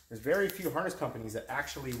 there's very few harness companies that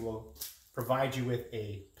actually will provide you with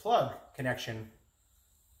a plug connection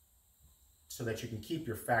so that you can keep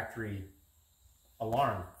your factory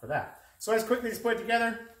alarm for that. So let's quickly just put it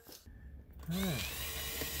together.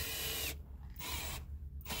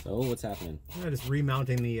 So what's happening? I'm just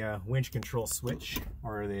remounting the winch control switch,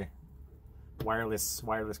 or the wireless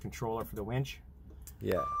controller for the winch.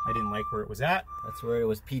 Yeah. I didn't like where it was at. That's where it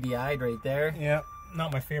was PDI'd right there. Yeah,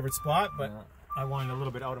 not my favorite spot, but I wanted a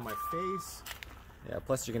little bit out of my face. Yeah,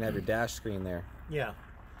 plus you're going to have your dash screen there. Yeah.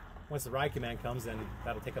 Once the ride command comes, then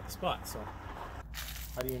that'll take up the spot. So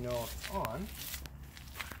how do you know it's on?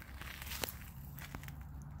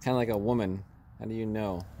 Kind of like a woman. How do you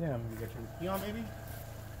know? Yeah, I'm gonna get your key on, maybe.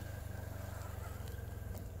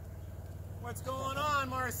 What's going on,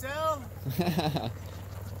 Marcel?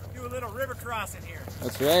 Do a little river crossing here.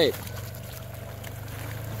 That's right.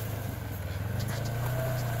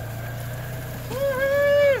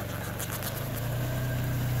 Woohoo!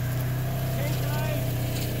 Hey, guys.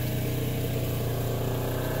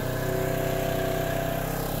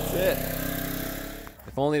 That's it.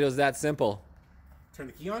 If only it was that simple. Turn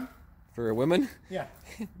the key on? For a woman? Yeah.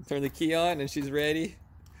 Turn the key on and she's ready.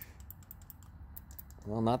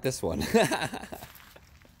 Well, not this one.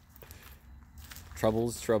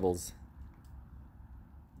 Troubles.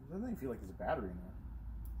 Doesn't feel like there's a battery in there.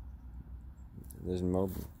 There's no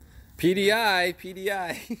PDI.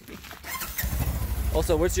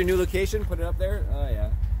 Also, what's your new location? Put it up there. Oh yeah.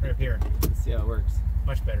 Right up here. Let's see how it works.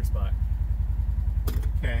 Much better spot.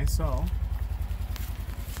 Okay, so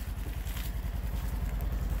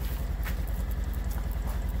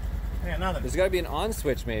yeah, now that There's got to be an on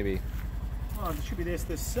switch, maybe. oh, there should be this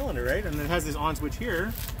cylinder, right? And then it has this on switch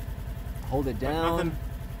here. Hold it down. Nothing.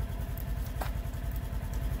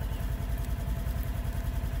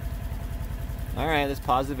 All right, let's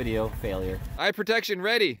pause the video. Failure. Eye protection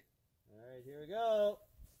ready. All right, here we go.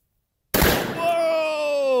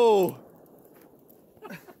 Whoa!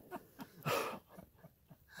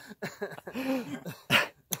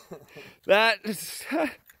 That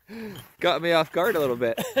got me off guard a little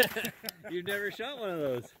bit. You've never shot one of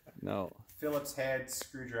those. No. Phillips head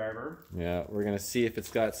screwdriver. Yeah, we're gonna see if it's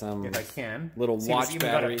got some If I can. little See if it's watch even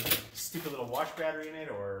battery. got a stupid little watch battery in it,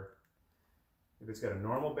 or if it's got a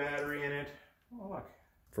normal battery in it. Oh, look.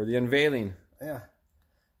 For the unveiling. Yeah.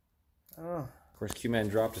 I don't know. Of course, Q-Man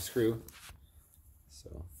dropped a screw,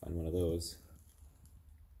 so find one of those.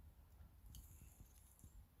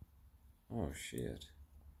 Oh shit!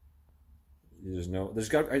 There's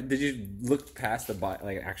got. Did you look past the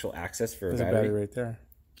like actual access for a battery? right there.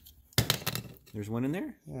 There's one in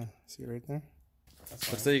there. Yeah, see it right there.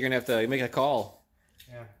 Looks like you're gonna have to make a call,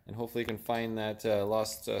 Yeah. and hopefully you can find that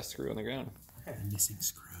lost screw on the ground. Missing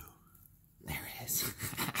screw. There it is.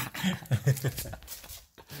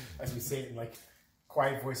 As we say it in like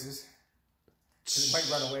quiet voices. 'Cause it might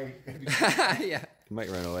run away. Yeah, it might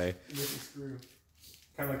run away. Missing screw.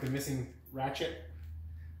 Kind of like the missing ratchet.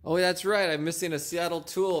 Oh, that's right. I'm missing a Seattle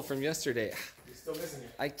tool from yesterday. You're still missing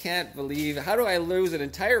it. I can't believe. How do I lose an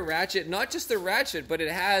entire ratchet? Not just the ratchet, but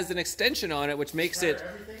it has an extension on it, which makes it.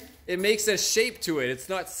 Everything? It makes a shape to it. It's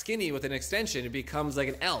not skinny with an extension. It becomes like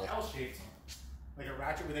an L. L-shaped. Like a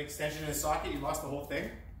ratchet with an extension in a socket. You lost the whole thing.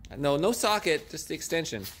 No socket, just the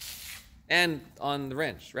extension. And on the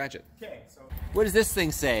wrench, ratchet. Okay, so What does this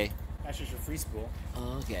thing say? that's just your free spool.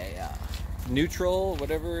 Okay, neutral,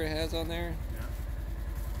 whatever it has on there.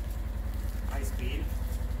 Yeah. High speed,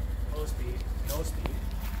 low speed, no speed.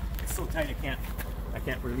 It's so tight I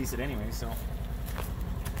can't release it anyway. So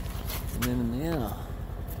And then, yeah.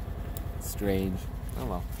 Strange. Oh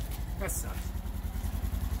well. that sucks.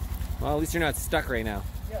 Well, at least you're not stuck right now.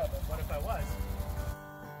 Yeah, but what if I was?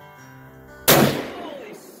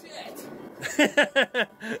 Holy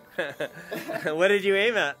shit! What did you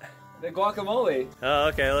aim at? The guacamole. Oh,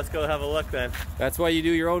 okay, let's go have a look then. That's why you do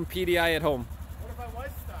your own PDI at home. What if I was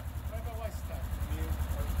stuck? What if I was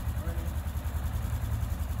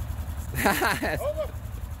stuck? Oh look,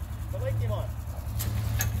 the light came on.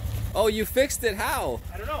 Oh, you fixed it. How?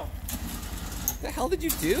 I don't know. What the hell did you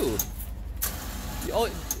do? Oh,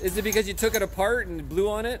 is it because you took it apart and blew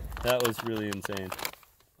on it? That was really insane.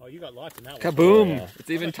 Oh, you got lots in that one. Kaboom! Oh, yeah. It's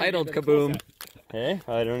even I'm not sure you titled did a close Kaboom. up. Hey,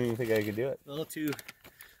 I don't even think I could do it. A little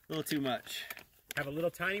too much. Have a little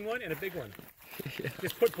tiny one and a big one.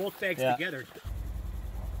 Just put both bags together.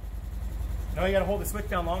 No, you gotta hold the switch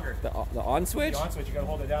down longer. The on switch? The on switch, you gotta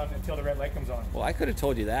hold it down until the red light comes on. Well, I could have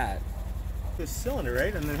told you that. this cylinder,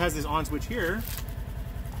 right? And then it has this on switch here.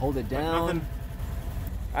 Hold it down.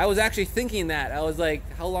 I was actually thinking that. I was like,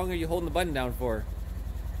 how long are you holding the button down for?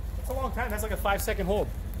 It's a long time. That's like a 5-second hold.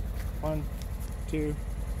 1, 2,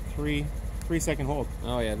 3, 3-second hold.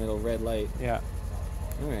 Oh yeah, little red light. Yeah.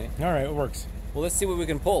 All right. All right, it works. Well, let's see what we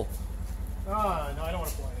can pull. No, I don't want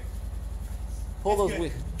to pull anything. Pull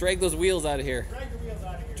those, drag those wheels out of here. Drag the wheels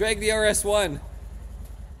out of here. Drag the RS1.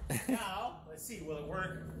 Now, let's see, will it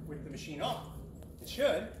work with the machine on? It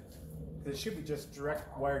should, because it should be just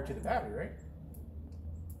direct wired to the battery, right?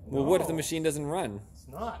 Well, what if the machine doesn't run? It's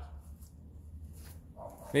not.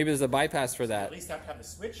 Maybe there's a bypass for At that. least have to have the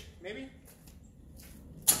switch, maybe?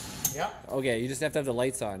 Yeah. Okay, you just have to have the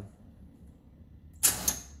lights on.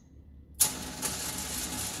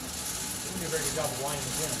 You're doing a very good job of winding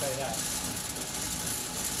it in, I'll tell you that.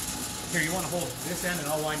 Here, you want to hold this end and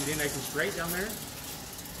I'll wind it in nice and straight down there?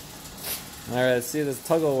 All right, let's see this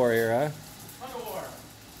tug of war here, huh? Tug of war.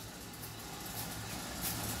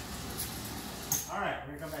 All right,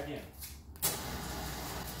 we're going to come back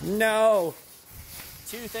in. No!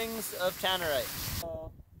 2 things of tannerite.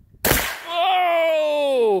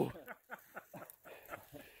 Oh!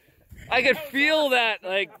 I could feel that,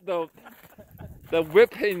 like the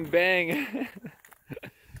whip and bang.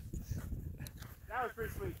 That was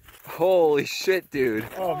pretty sweet. Holy shit, dude.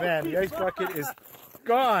 Oh man, the ice bucket is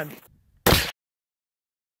gone.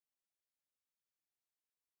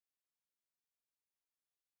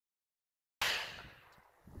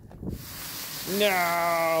 No!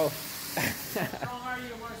 How strong are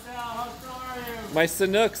you, Marcel? How strong are you? My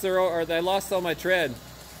Sanooks I lost all my tread.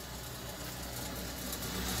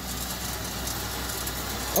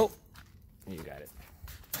 Oh, you got it.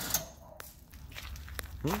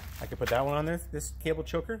 I could put that one on there. This cable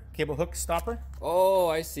choker, cable hook stopper. Oh,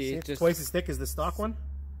 I see. See, it's Just twice as thick as the stock one.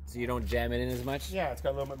 so you don't jam it in as much. Yeah, it's got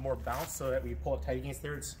a little bit more bounce so that we pull it tight against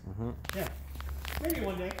there. It's, yeah, maybe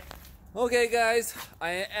one day. Okay, guys,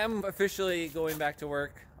 I am officially going back to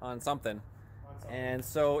work on something. And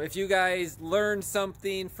so if you guys learned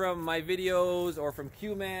something from my videos or from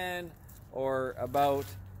Q-Man or about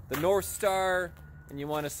the NorthStar and you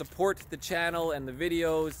want to support the channel and the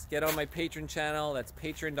videos, get on my Patreon channel. That's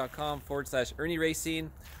patreon.com/Irnie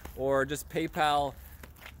Racing or just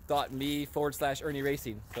paypal.me/Irnie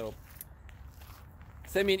Racing. So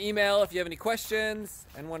send me an email if you have any questions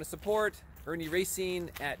and want to support.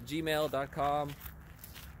 IrnieRacing@gmail.com.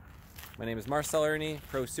 My name is Marcel Irnie,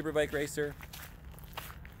 pro superbike racer.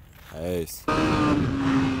 Nice. I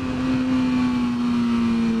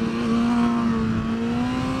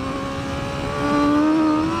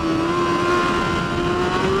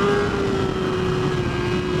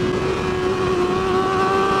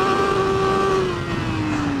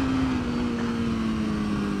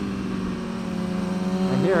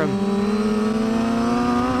hear him.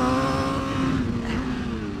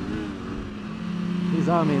 'He's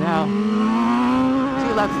on me now. 2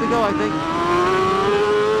 laps to go, I think.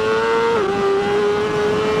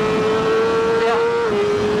 Yeah.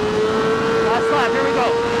 Last lap, here we go.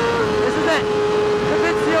 This is it.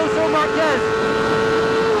 Davizioso Marquez.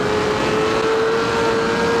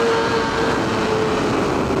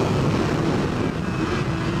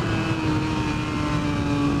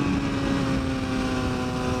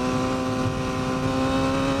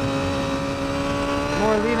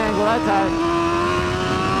 More lean angle that time.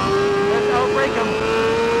 Let's outbrake him.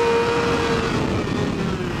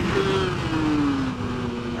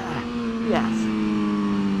 Yes.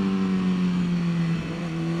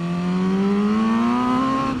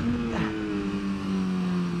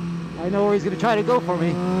 I know where he's going to try to go for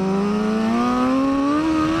me.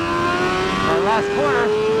 That last corner.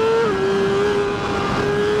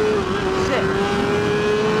 Shit.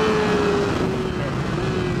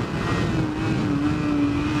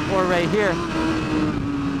 Or right here.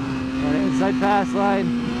 Inside pass line.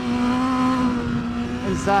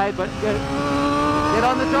 Inside, but get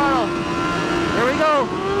on the throttle. Here we go.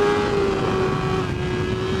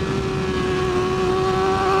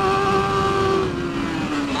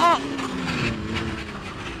 Oh!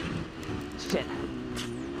 Shit.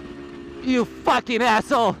 You fucking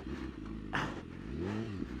asshole.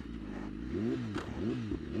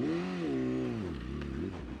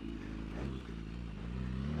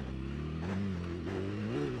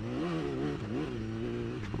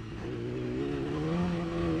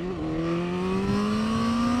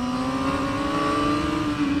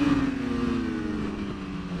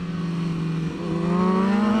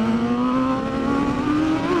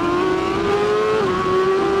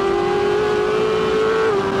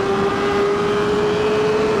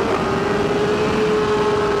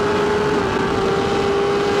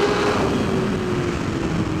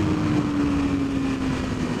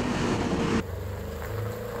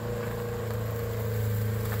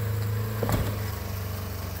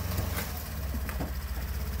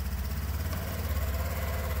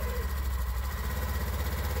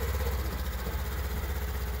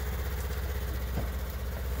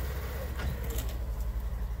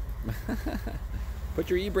 Put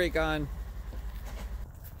your e-brake on.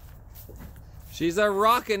 She's a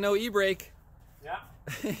rockin', no e-brake. Yeah.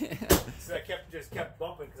 So I just kept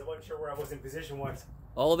bumping because I wasn't sure where I was in position once.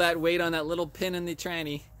 All that weight on that little pin in the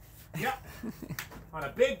tranny. Yeah. On a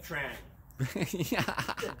big tranny. Yeah.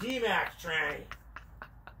 It's a D-Max tranny.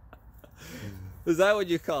 Is that what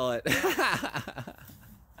you call it?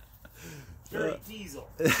 Dirty diesel.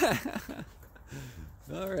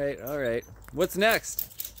 All right, all right. What's next?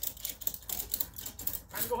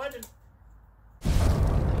 Time to go hunting.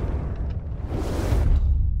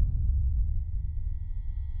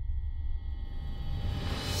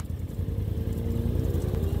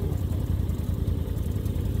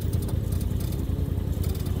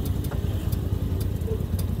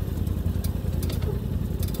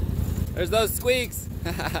 There's those squeaks.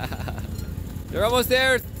 They're almost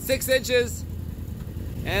there, 6 inches.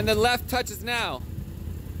 And the left touches now.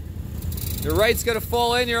 The right's gonna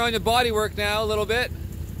fall in, you're on your body work now a little bit.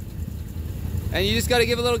 And you just gotta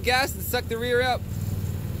give a little gas and suck the rear up.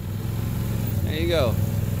 There you go.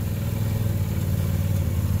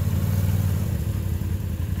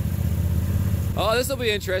 Oh, this will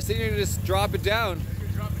be interesting. You're gonna just drop it down.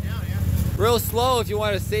 Drop it down, yeah. Real slow if you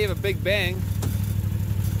want to save a big bang.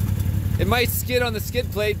 It might skid on the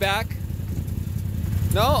skid plate back.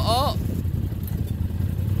 No, oh.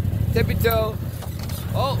 Tippy toe.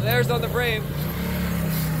 Oh, there's on the frame.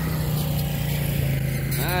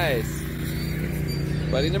 Nice.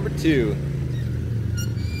 Buddy number 2.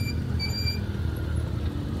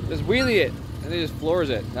 Just wheelie it, and then just floors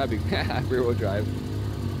it. That'd be rear wheel drive.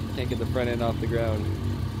 Can't get the front end off the ground.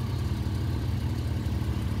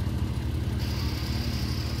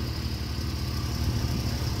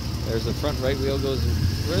 There's the front right wheel goes,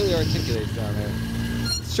 really articulates down there.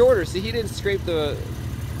 It's shorter, see he didn't scrape the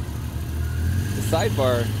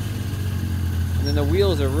sidebar. And then the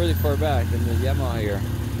wheels are really far back in the Yamaha here.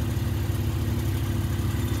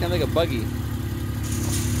 It's kind of like a buggy.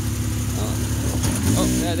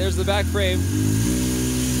 Oh yeah, there's the back frame.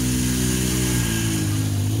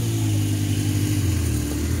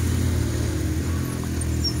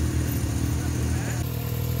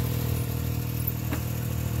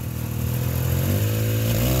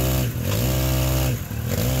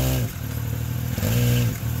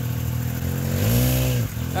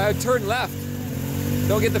 Turn left.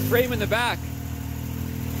 Don't get the frame in the back.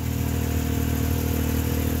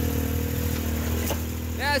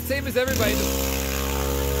 Yeah, same as everybody.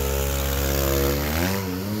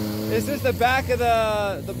 It's just the back of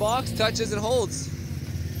the box touches and holds.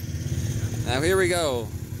 Now here we go.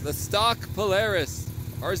 The stock Polaris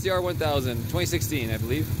RCR 1000, 2016, I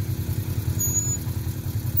believe.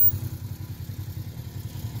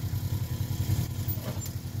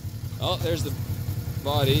 Oh, there's the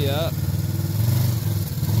body, yeah.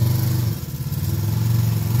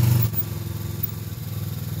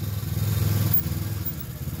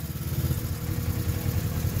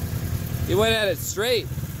 He went at it straight,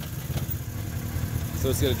 so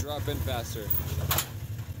it's gonna drop in faster.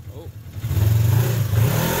 Oh.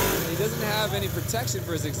 He doesn't have any protection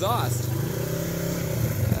for his exhaust.